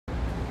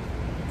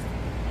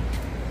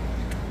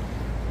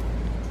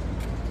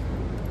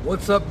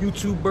What's up,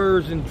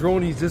 YouTubers and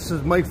dronies? This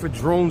is Mike for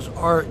Drones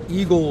Are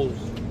Eagles.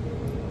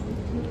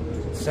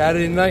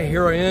 Saturday night,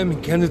 here I am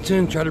in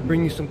Kensington, try to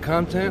bring you some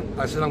content.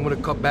 I said I'm going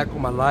to cut back on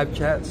my live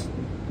chats.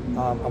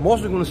 I'm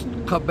also going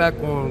to cut back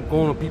on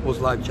going on people's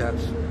live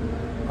chats.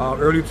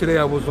 Earlier today,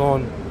 I was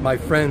on my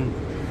friend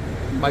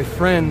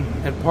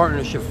and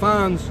partner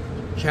Chiffon's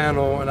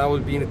channel, and I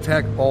was being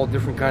attacked all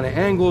different kind of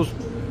angles.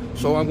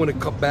 So I'm going to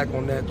cut back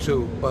on that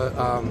too. But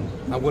I'm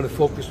going to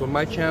focus on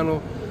my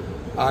channel.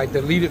 I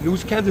deleted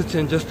News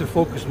Kensington just to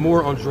focus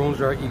more on Drones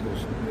Are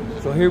Eagles.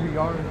 So here we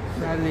are,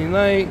 Saturday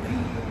night,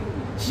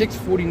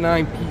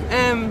 6:49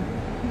 p.m.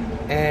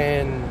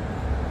 And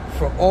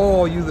for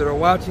all you that are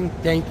watching,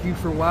 thank you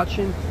for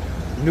watching.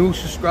 New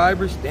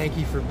subscribers, thank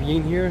you for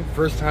being here.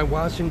 First time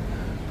watching,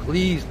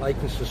 please like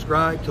and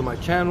subscribe to my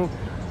channel.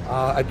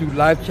 I do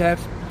live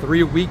chats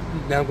 3 a week.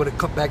 Now I'm going to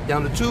cut back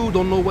down to 2.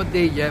 Don't know what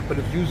day yet, but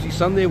it's usually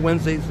Sunday,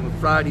 Wednesdays, and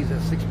Fridays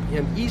at 6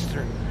 p.m.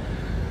 Eastern.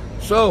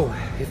 So,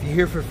 if you're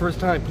here for the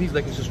first time, please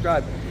like and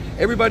subscribe.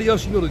 Everybody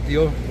else, you know the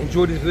deal.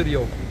 Enjoy this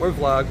video or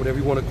vlog, whatever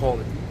you want to call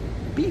it.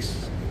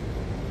 Peace.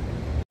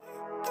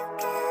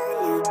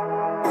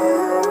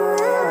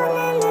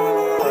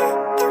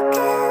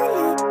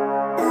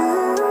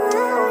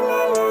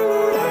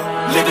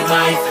 Living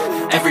life,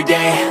 every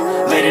day,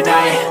 late at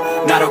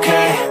night, not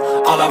okay.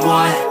 All I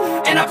want,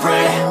 and I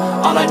pray,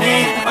 all I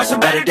need are some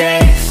better days.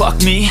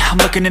 Fuck me, I'm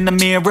looking in the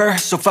mirror,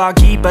 so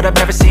foggy, but I've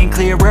never seen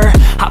clearer.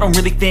 I don't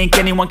really think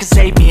anyone can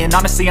save me, and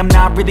honestly I'm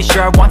not really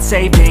sure I want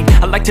saving.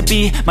 I like to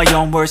be my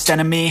own worst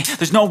enemy.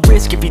 There's no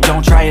risk if you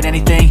don't try at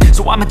anything,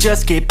 so I'ma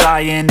just keep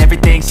buying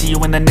everything. See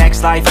you in the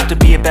next life, have to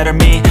be a better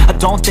me. I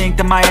don't think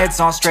that my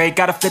head's on straight,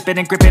 gotta flip it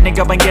and grip it and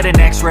go and get an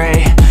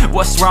x-ray.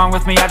 What's wrong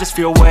with me? I just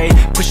feel weight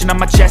pushing on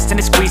my chest and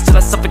it squeezes till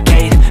I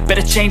suffocate.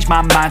 Better change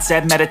my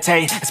mindset,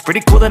 meditate. It's pretty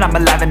cool that I'm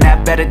alive and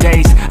have better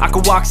days. I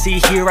could walk, see,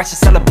 hear, I should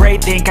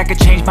celebrate. Think I could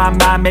change my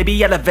mind,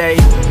 maybe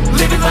elevate.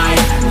 Living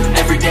life,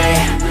 every day,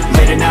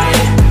 late at night,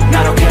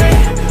 not okay.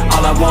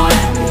 All I want,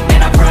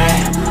 and I pray,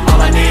 all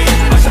I need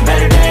are some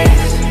better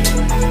days.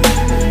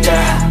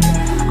 Yeah,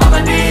 all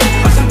I need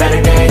are some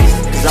better days.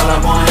 Cause all I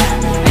want,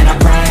 and I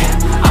pray,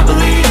 I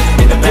believe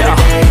in the better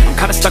days. I'm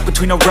kinda stuck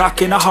between a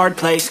rock and a hard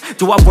place.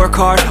 Do I work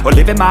hard or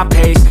live at my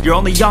pace? You're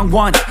only young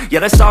once, yeah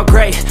that's all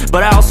great,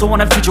 but I also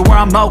want a future where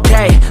I'm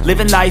okay.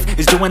 Living life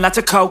is doing lots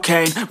of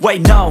cocaine.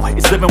 Wait no,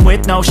 it's living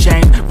with no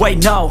shame.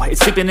 Wait no, it's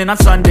sleeping in on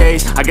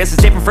Sundays. I guess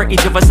it's different for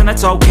each of us and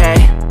that's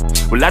okay.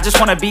 Well I just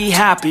wanna be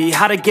happy,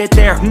 how to get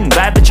there?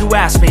 Glad that you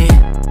asked me.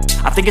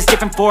 I think it's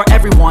different for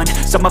everyone.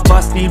 Some of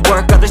us need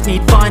work, others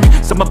need fun.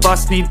 Some of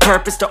us need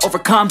purpose to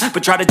overcome.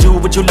 But try to do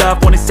what you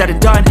love when it's said and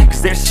done.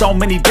 Cause there's so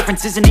many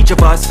differences in each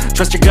of us.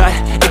 Trust your gut,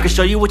 it can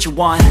show you what you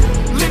want.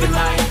 Living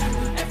life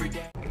every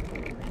day.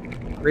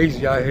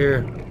 Crazy out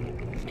here.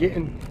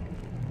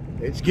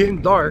 It's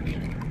getting dark.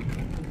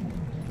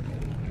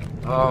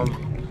 I'm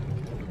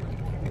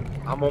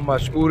on my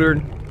scooter.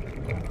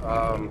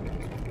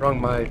 Brought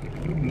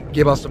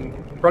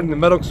the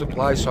medical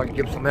supplies so I can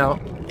give some out.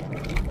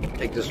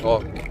 Take this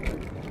off.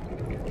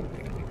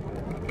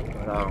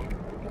 But,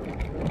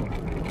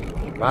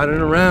 riding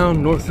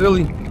around North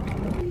Philly.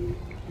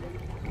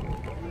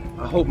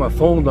 I hope my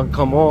phone doesn't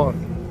come off.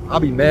 I'll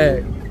be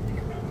mad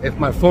if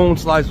my phone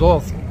slides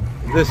off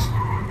this.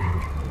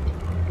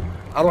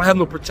 I don't have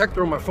no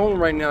protector on my phone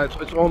right now. It's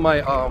on my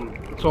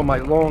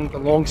the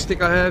long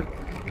stick I have.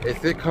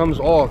 If it comes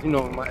off, you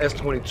know, my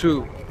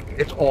S22,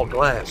 it's all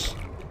glass,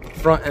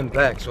 front and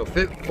back. So if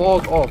it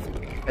falls off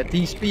at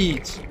these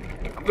speeds,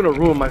 I'm gonna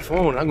ruin my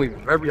phone. I'm gonna be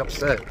very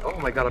upset. Oh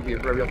my god, I'll be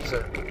very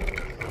upset.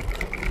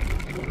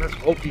 Let's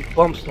hope these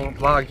bumps don't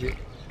block it.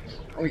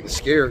 I'm getting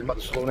scared. I'm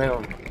about to slow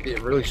down. I'm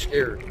getting really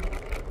scared.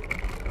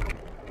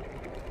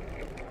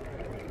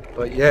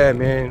 But yeah,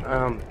 man,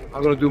 I'm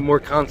gonna do more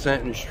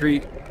content in the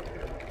street.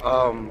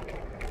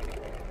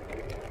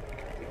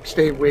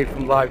 Stay away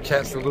from live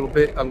chats for a little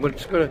bit. I'm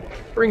just gonna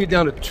bring it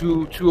down to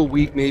two a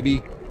week,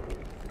 maybe.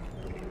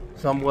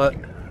 Somewhat.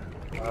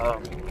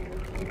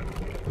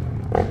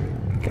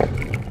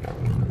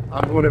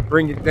 I'm going to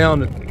bring it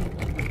down to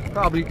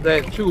probably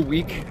that 2 a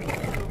week.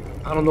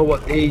 I don't know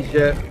what days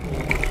yet.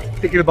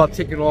 Thinking about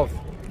taking off.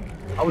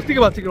 I was thinking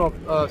about taking off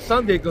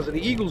Sunday because of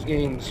the Eagles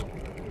games.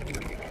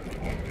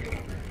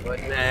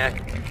 But nah.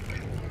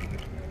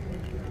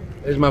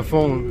 There's my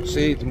phone.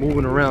 See, it's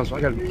moving around, so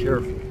I gotta be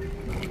careful.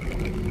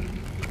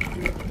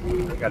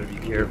 I gotta be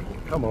careful.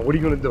 Come on, what are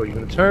you gonna do? You're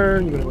gonna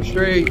turn? You're gonna go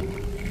straight?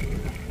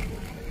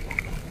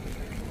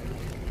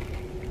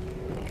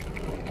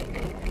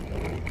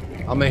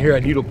 I'm in here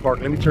at Needle Park.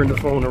 Let me turn the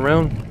phone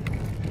around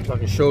so I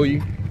can show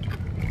you.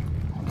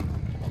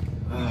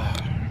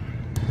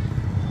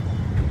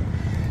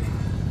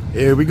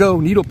 Here we go,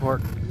 Needle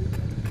Park.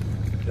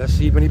 Let's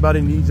see if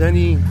anybody needs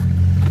any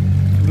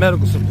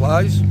medical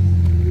supplies.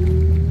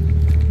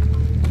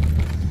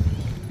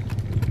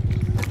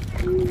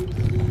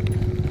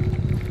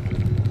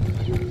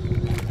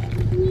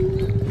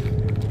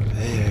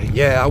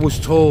 Yeah, I was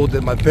told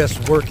that my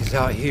best work is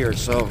out here,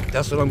 so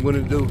that's what I'm going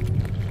to do.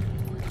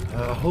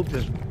 I hope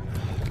this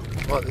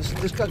Well,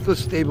 this got good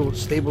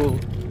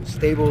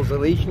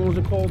stabilization, what's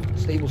it called?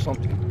 Stable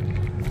something.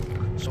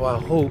 So I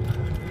hope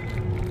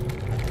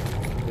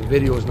the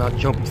video is not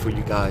jumpy for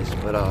you guys,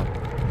 but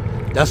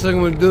that's what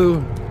I'm gonna do.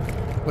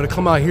 I'm gonna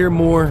come out here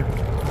more,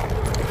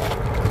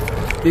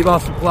 give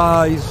out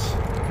supplies,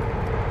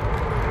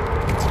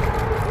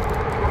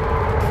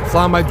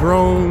 fly my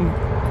drone.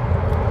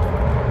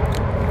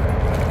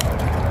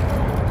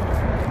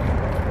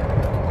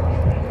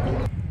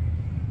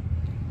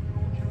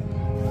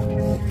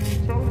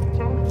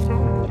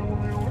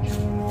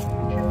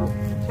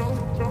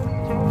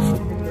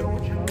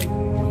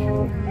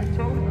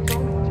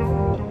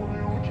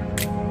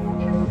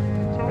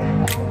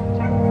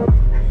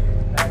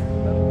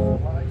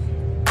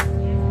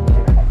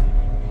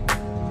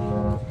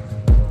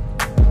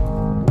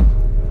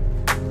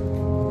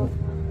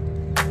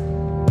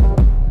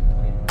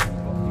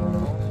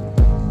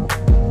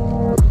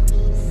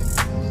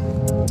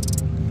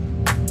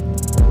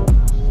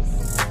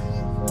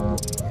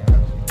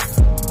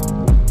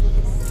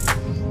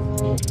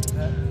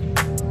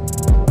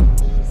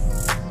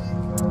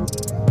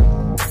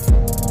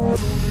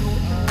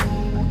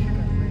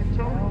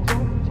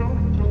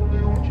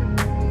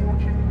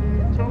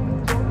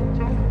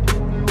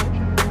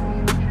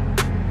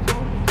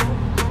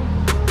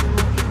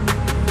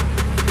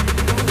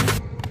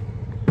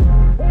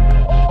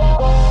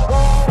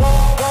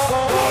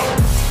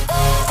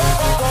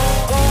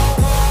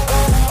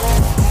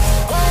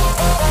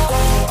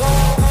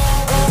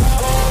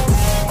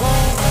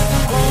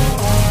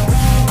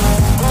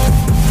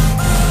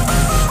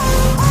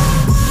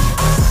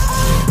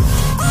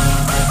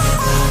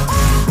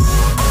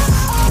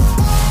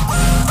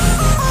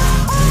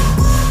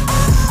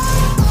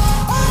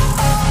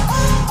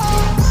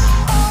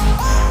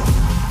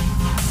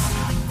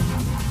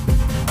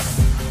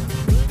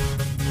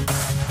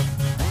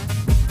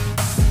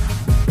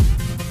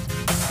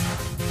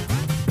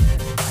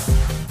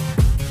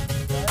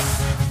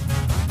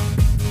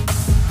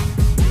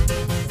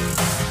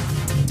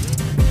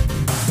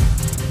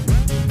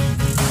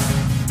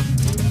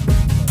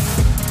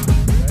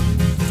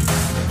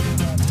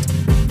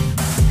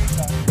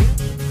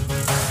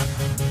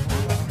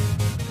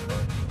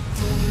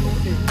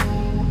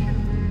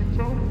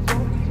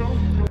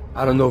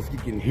 I don't know if you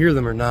can hear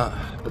them or not,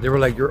 but they were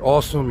like, "You're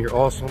awesome, you're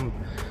awesome.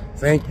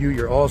 Thank you,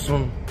 you're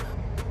awesome."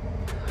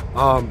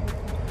 I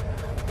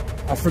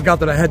forgot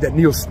that I had that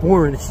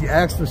Neosporin. She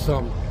asked for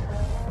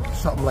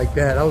something like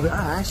that. I was like,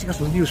 I actually got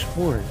some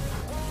Neosporin.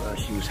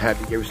 She was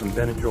happy, gave her some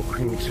Benadryl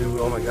cream too.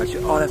 Oh my gosh,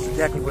 oh, that's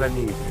exactly what I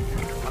need.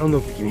 I don't know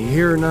if you can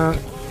hear or not,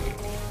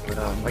 but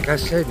like I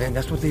said, man,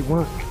 that's what they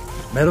want.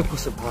 Medical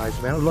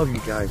supplies, man. I love you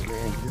guys,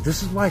 man.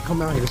 This is why I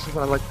come out here. This is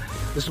what I like.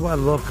 This is why I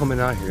love coming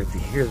out here, to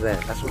hear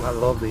that. That's what I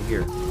love to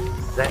hear.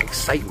 That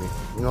excitement.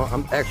 You know,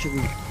 I'm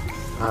actually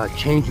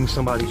changing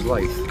somebody's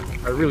life.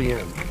 I really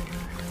am.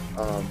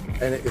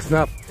 And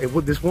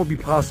this won't be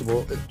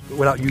possible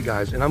without you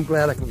guys. And I'm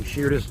glad I can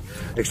share this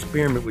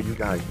experiment with you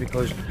guys,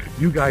 because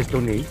you guys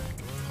donate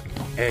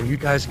and you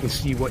guys can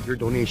see what your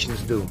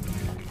donations do.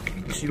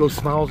 You see those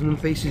smiles in them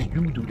faces?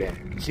 You do that.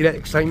 See that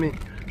excitement?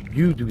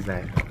 You do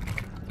that.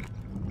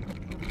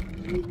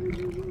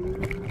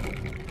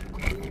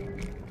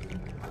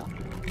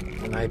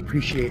 And I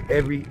appreciate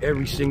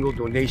every single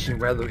donation,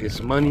 whether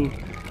it's money,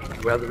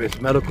 whether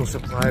it's medical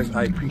supplies.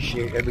 I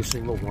appreciate every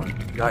single one.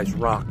 You guys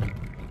rock.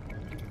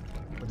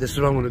 But this is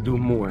what I'm gonna do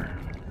more.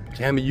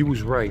 Tammy, you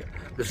was right.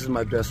 This is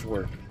my best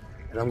work,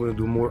 and I'm gonna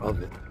do more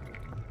of it.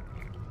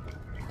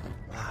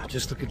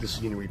 Just look at the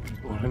scenery,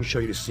 people. Let me show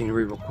you the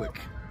scenery real quick.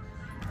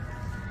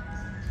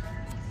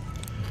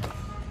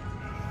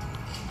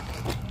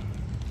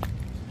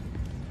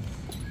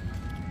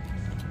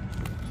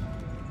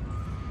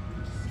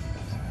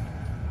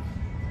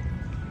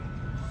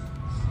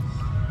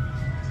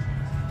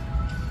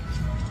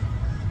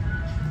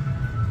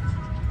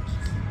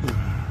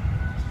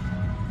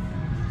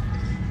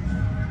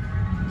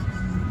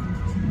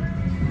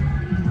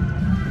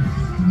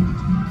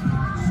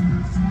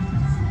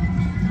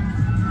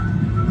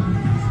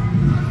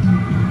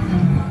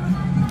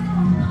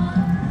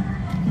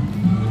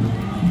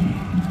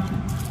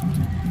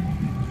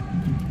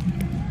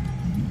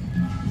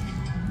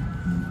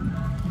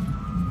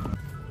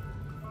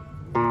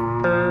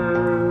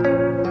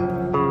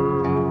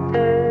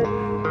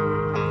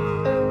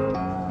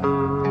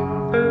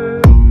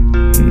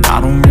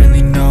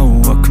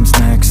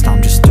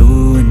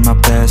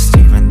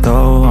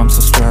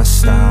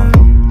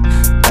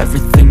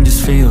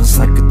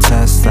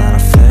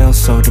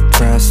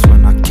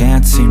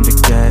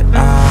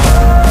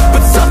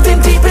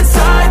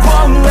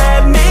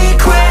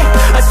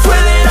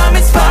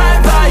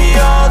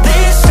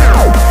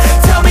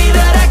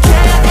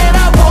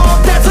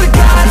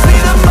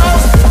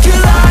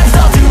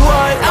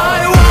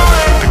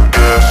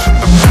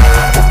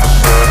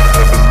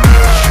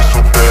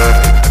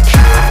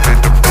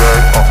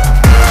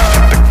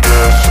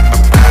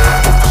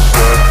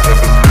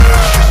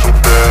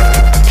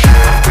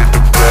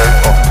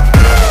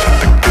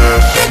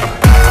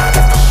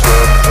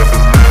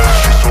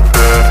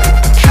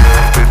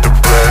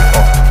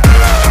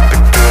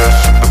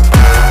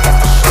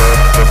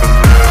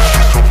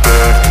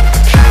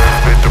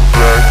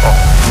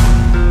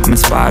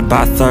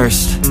 by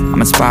thirst,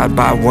 I'm inspired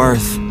by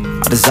worth.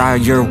 I desire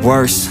your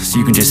worst, so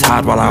you can just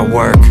hide while I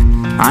work.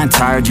 I ain't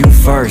tired, you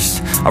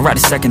first. I'll write a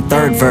second,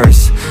 third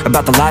verse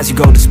about the lies you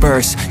go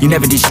disperse. You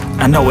never did shit,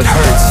 I know it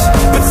hurts,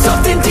 but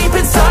something deep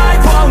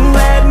inside won't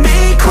let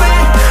me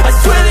quit. I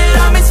swear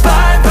that I'm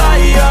inspired by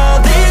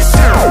all this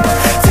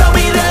shit. Tell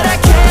me that I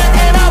can't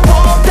and I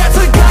won't. That's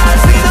what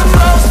guides me the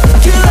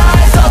most. Your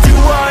lies, I'll do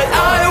what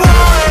I want.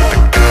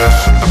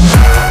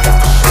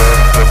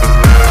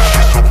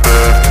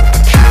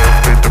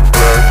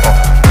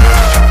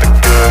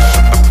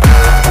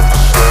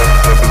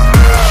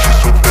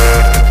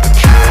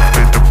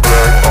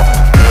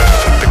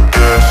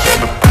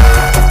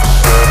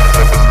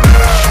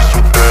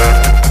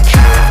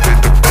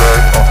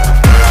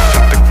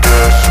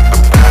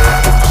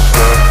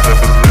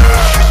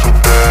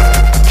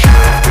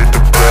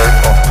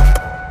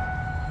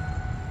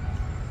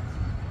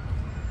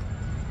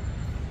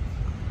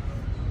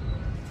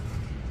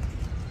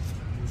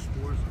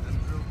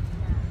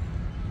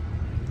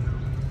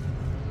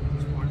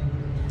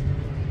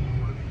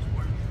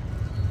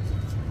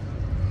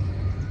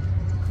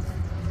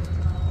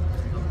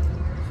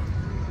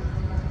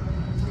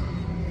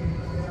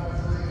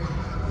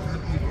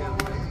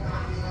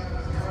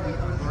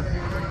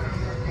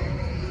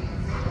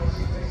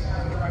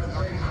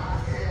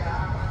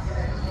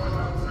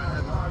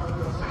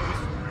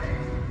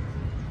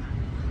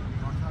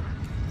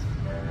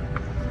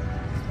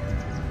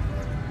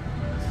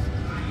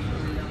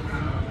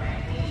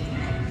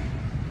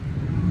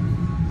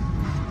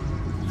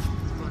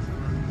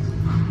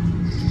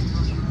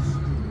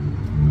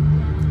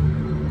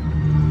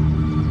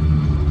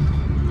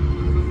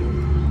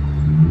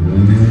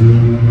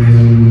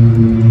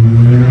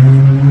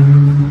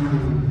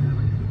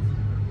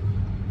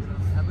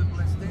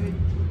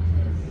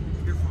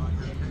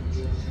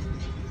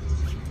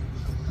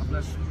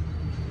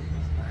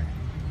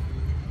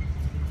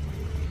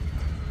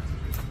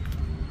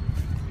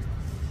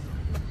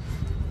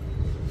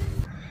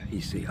 You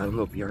see, I don't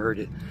know if you heard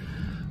it,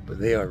 but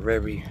they are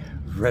very,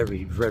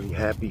 very, very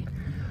happy.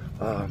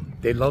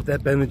 They love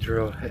that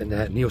Benadryl and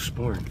that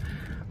Neosporin.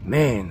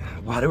 Man,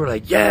 wow, they were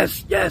like,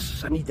 yes,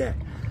 yes, I need that.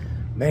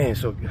 Man,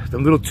 so the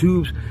little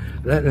tubes,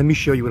 let me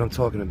show you what I'm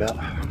talking about.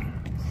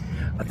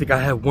 I think I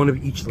have one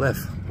of each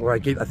left, or I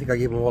think I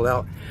gave them all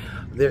out.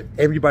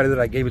 Everybody that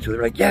I gave it to,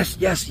 they're like, yes,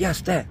 yes,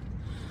 yes, that.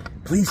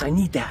 Please, I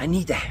need that, I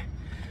need that.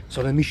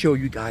 So let me show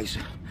you guys,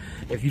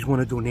 if you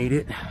want to donate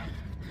it.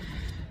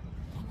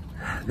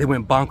 They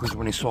went bonkers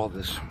when they saw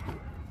this.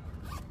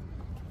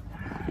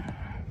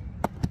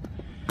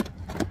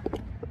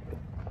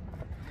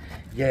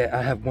 Yeah,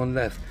 I have one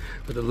left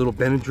with the little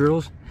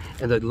Benadryls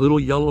and the little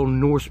yellow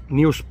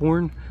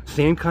Neosporin.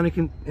 Same kind of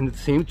in the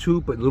same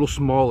tube, but a little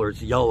smaller.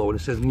 It's yellow and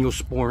it says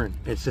Neosporin.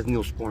 It says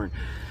Neosporin.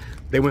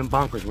 They went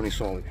bonkers when they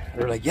saw it.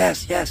 They're like,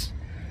 yes, yes,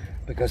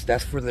 because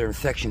that's for their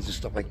infections and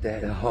stuff like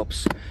that. It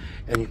helps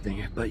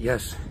anything. But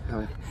yes,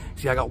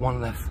 see, I got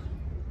one left.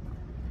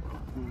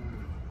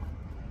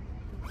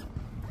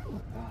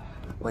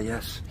 Well,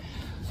 yes,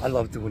 I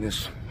love doing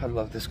this. I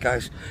love this,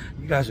 guys.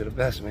 You guys are the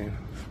best, man.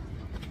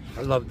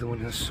 I love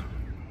doing this.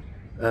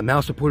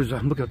 Mal supporters,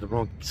 I'm looking at the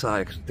wrong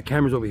side because the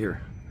camera's over here.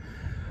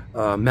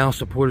 Mal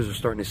supporters are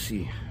starting to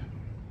see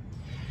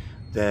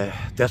that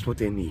that's what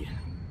they need.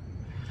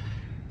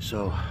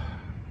 So,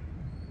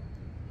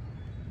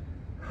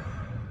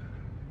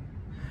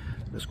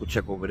 let's go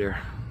check over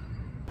there.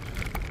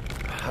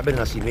 I better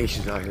not see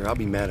nations out here. I'll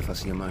be mad if I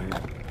see them out here.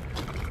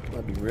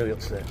 I'll be really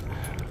upset.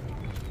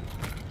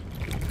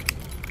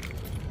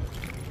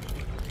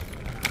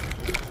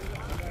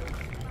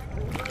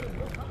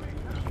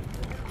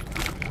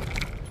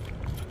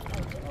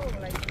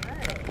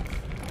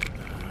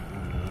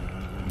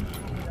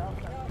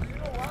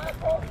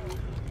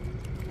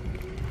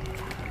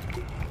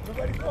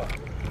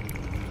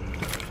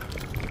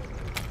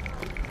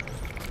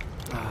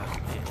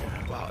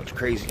 Wow, it's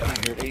crazy down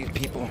here, these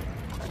people.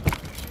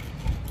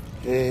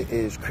 It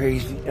is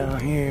crazy down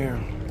here.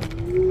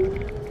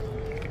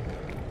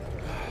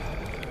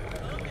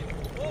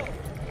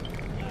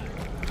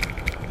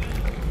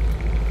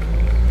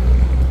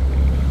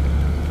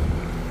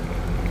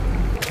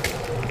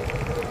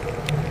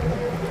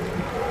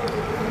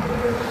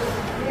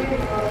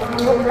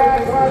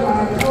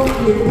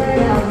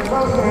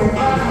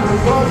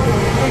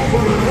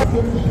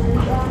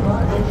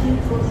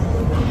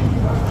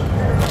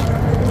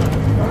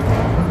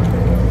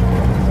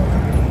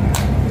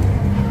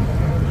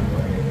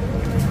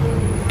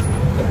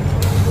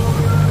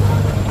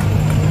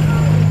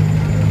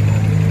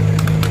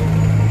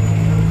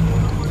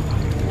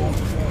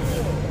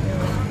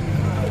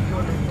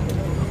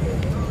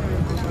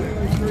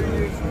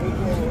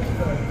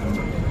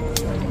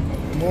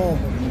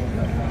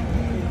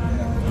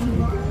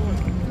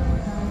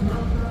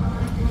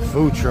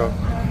 Food truck.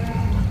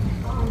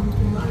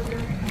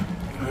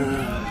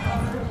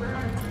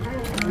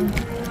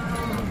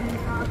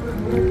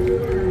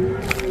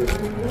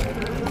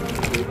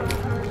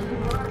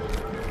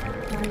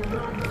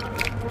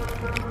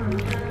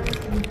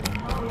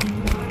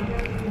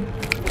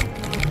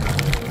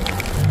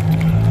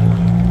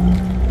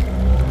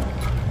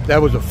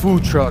 that was a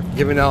food truck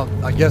giving out,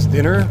 I guess,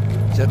 dinner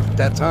at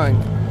that time.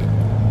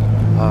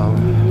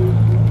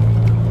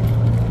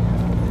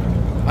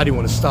 I didn't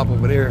want to stop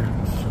over there.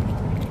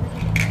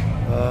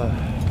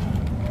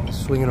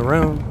 Swinging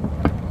around.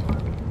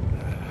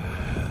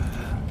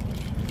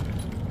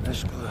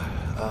 That's good.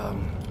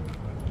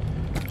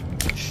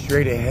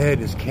 Straight ahead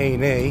is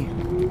K&A.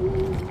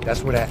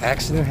 That's where that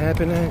accident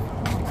happened at.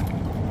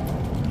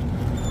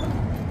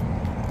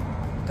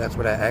 That's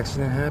where that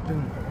accident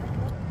happened.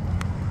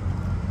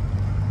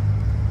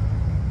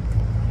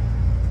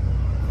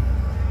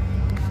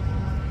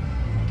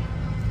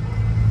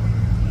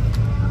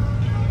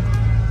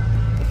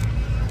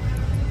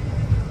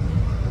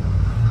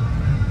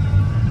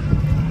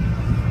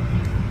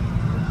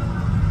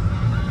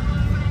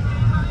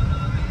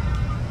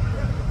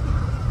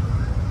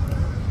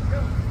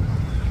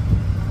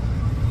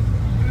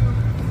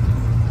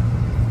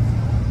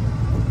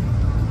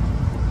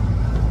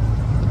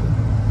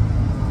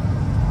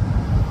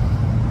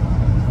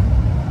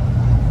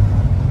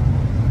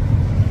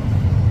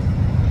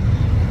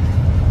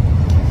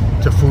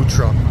 Food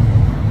truck.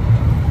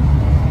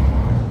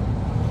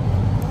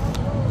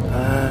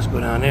 Let's go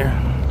down there.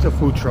 It's a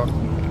food truck.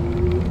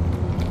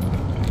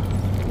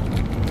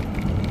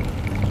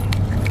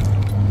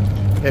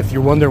 If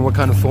you're wondering what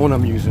kind of phone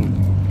I'm using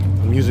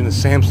a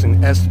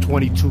Samsung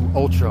S22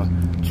 Ultra,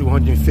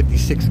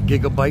 256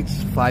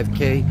 gigabytes,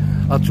 5K,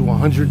 up to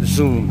 100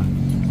 zoom.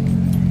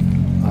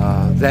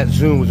 That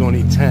zoom was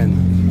only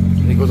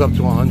 10. It goes up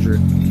to 100.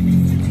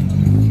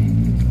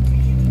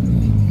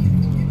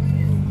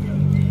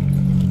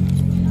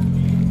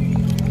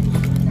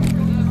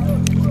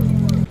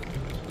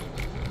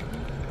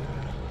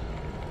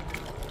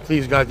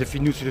 Please, guys, if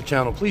you're new to the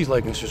channel, please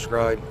like and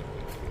subscribe.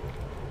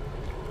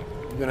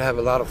 We're gonna have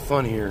a lot of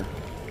fun here.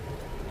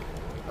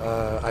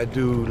 I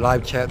do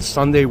live chats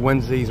Sunday,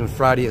 Wednesdays, and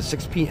Friday at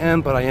 6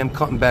 p.m., but I am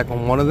cutting back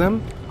on one of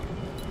them.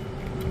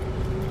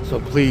 So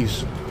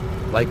please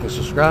like and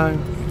subscribe.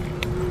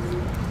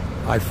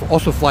 I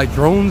also fly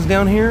drones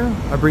down here.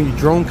 I bring you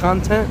drone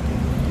content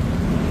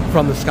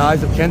from the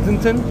skies of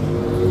Kensington.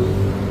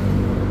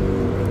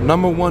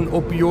 #1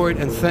 opioid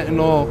and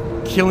fentanyl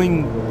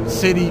killing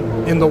city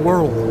in the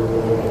world.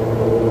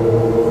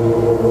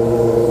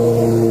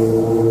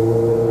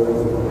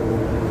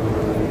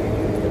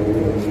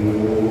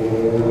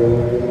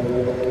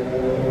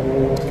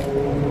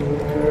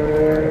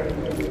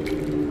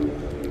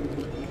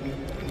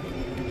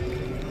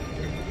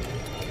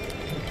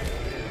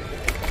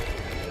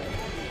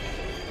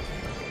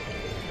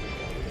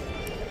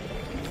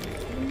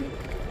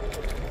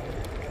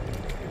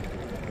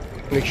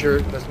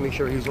 Let's make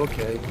sure he's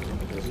okay.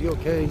 Is he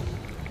okay?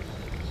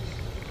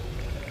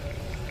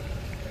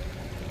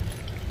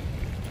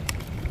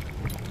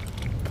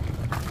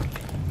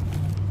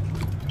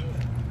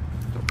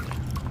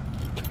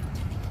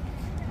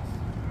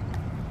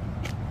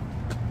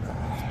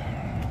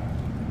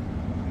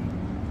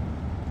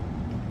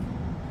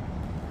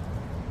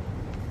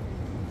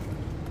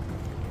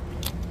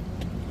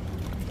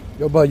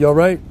 Yo, bud, you all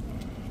right?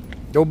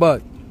 Yo,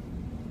 bud.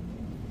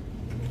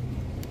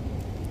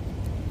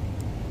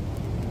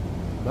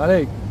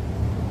 Vale.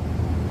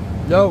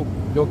 Yo,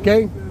 you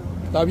okay?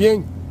 ¿Está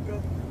bien?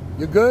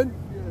 You good?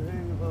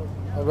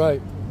 All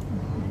right.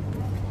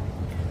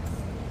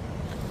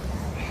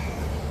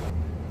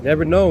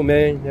 Never know,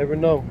 man. Never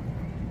know.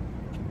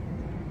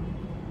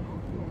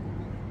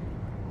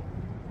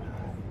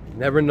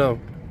 Never know.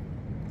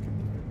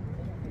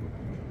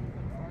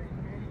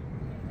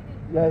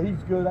 Yeah,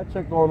 he's good. I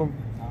checked on him.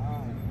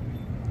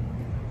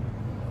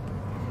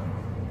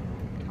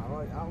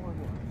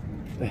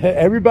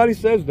 Everybody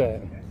says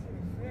that.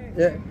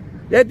 Yeah.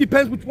 Yeah, it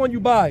depends which one you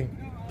buy.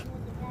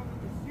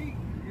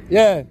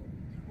 Yeah.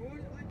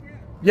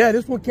 Yeah,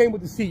 this one came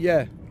with the seat,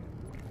 yeah.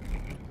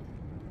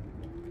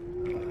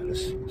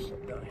 Let's see what's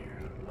up down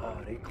here. Oh,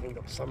 they cleaned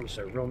up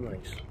Somerset real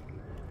nice.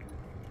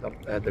 Up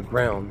at the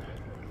ground.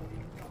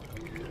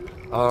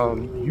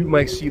 You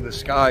might see the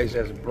skies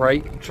as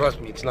bright. Trust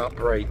me, it's not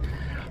bright.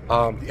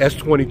 The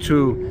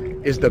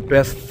S22 is the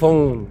best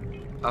phone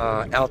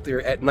out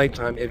there at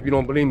nighttime. If you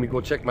don't believe me,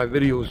 go check my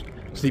videos,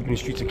 Sleeping in the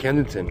Streets of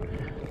Kensington.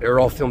 They're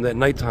all filmed at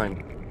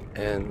nighttime,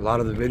 and a lot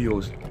of the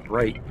videos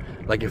bright,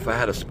 like if I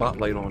had a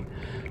spotlight on.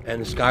 And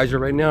the skies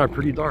right now are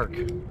pretty dark.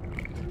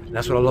 And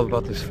that's what I love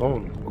about this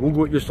phone.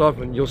 Google it yourself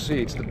and you'll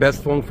see it's the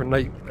best phone for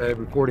night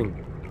recording.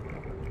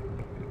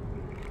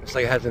 It's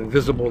like it has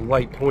invisible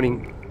light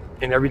pointing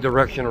in every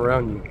direction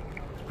around you.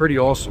 It's pretty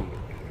awesome.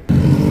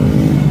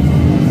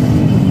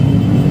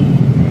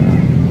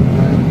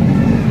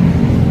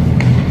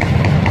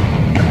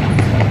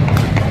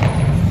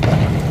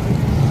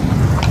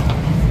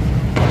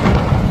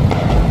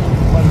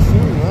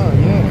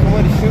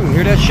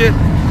 Hear that shit?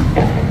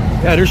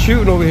 Yeah, they're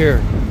shooting over here.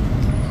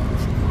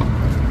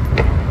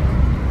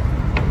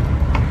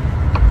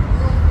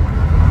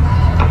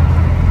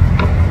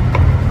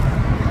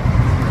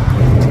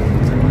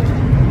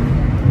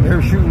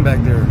 They're shooting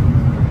back there.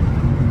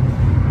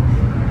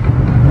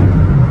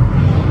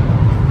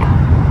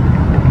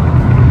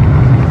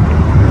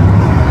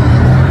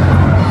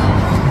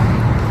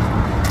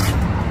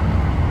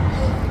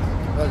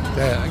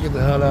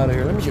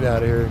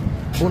 out of here.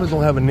 Bullets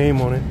don't have a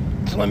name on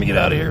it, so let me get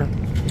out of here.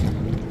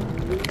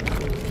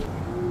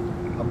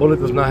 A bullet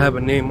does not have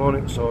a name on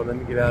it, so let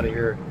me get out of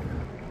here.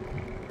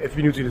 If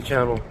you're new to the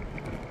channel,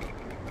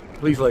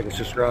 please like and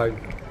subscribe.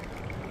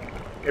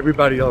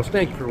 Everybody else,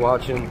 thank you for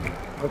watching.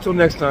 Until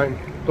next time,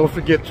 don't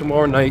forget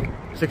tomorrow night,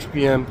 6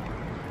 p.m.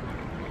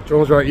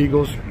 Drones Are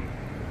Eagles.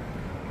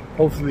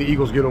 Hopefully the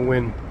Eagles get a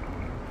win.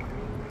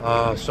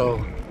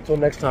 So until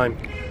next time,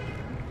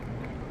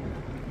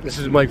 this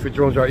is Mike for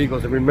Drones Are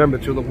Eagles. And remember,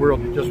 to the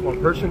world, you're just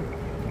one person.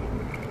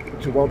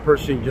 To one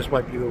person, you just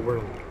might be the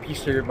world.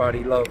 Peace to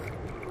everybody. Love.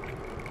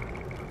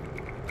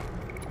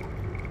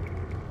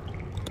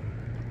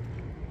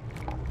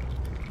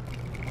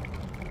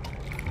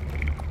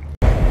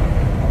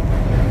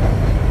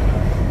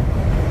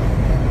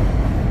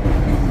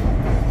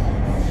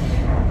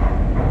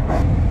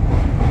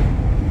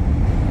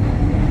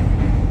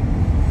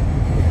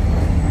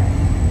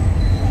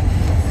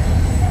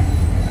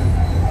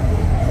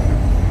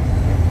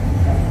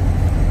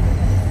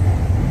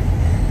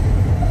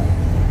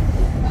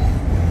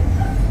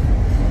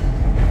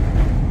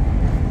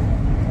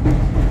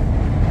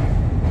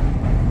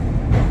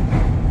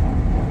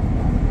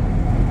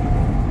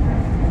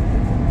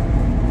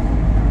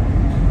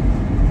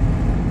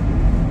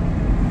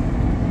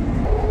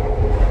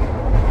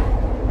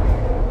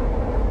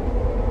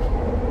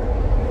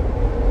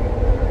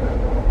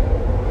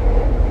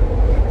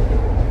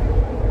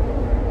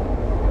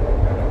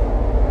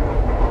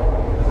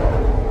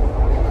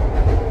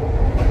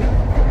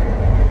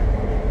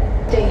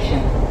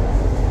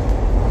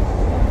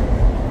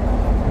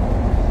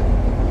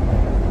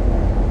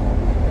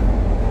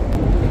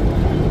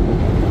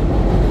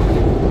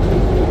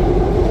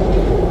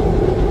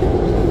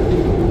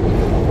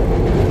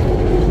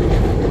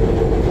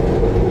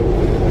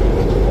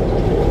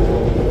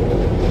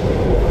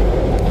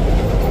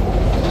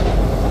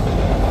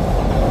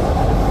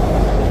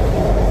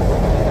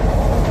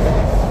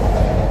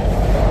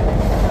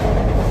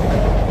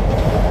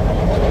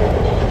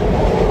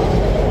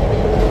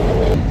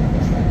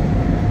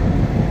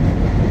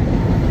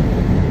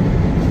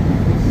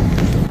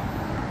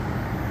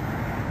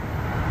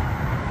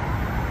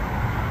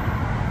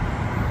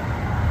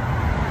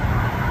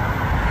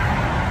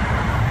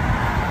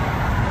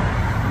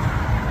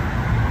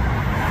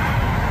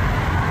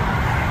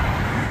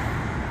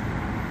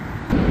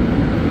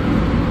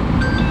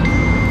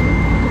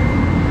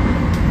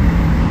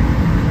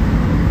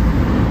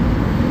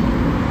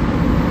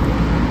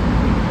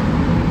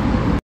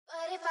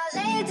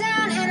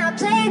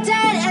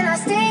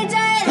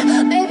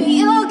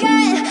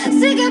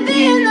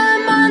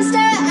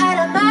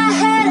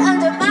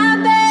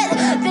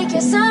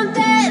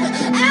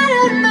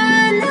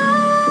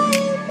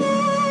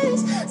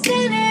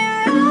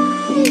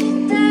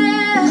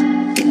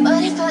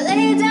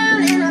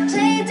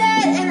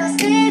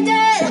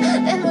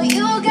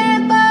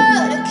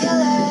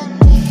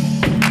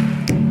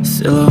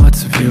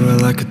 Silhouettes of you are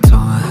like a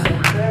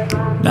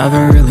taunt.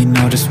 Never really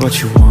know just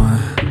what you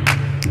want.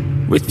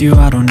 With you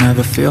I don't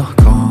ever feel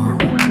calm.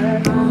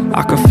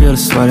 I can feel the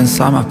sweat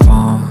inside my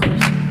palms.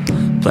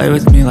 Play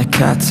with me like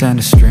cats and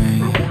a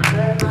string.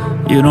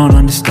 You don't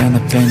understand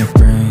the pain it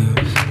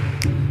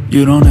brings.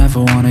 You don't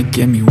ever wanna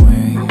give me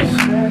wings.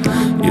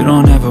 You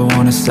don't ever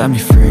wanna set me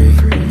free.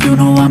 You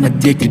know I'm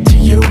addicted to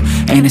you,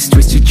 and it's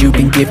twisted, you've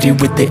been gifted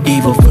with the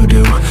evil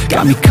voodoo.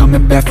 Got me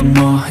coming back for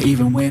more,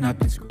 even when I've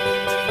been screwed.